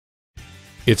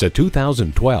It's a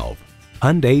 2012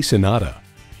 Hyundai Sonata.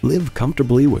 Live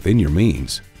comfortably within your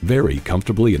means, very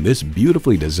comfortably in this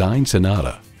beautifully designed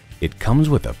Sonata. It comes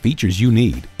with the features you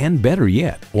need and, better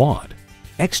yet, want.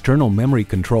 External memory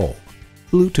control,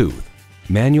 Bluetooth,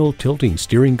 manual tilting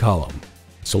steering column,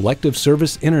 selective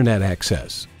service internet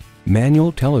access,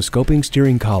 manual telescoping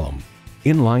steering column,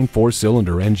 inline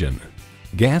 4-cylinder engine,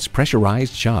 gas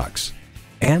pressurized shocks,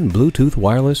 and Bluetooth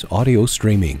wireless audio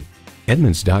streaming.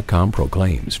 Edmunds.com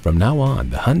proclaims from now on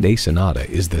the Hyundai Sonata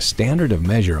is the standard of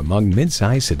measure among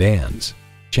midsize sedans.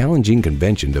 Challenging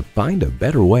convention to find a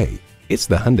better way. It's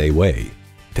the Hyundai way.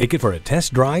 Take it for a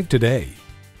test drive today.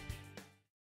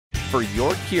 For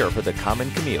your cure for the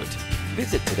common commute,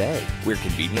 visit today. We're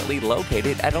conveniently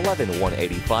located at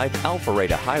 11185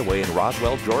 Alpharetta Highway in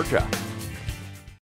Roswell, Georgia.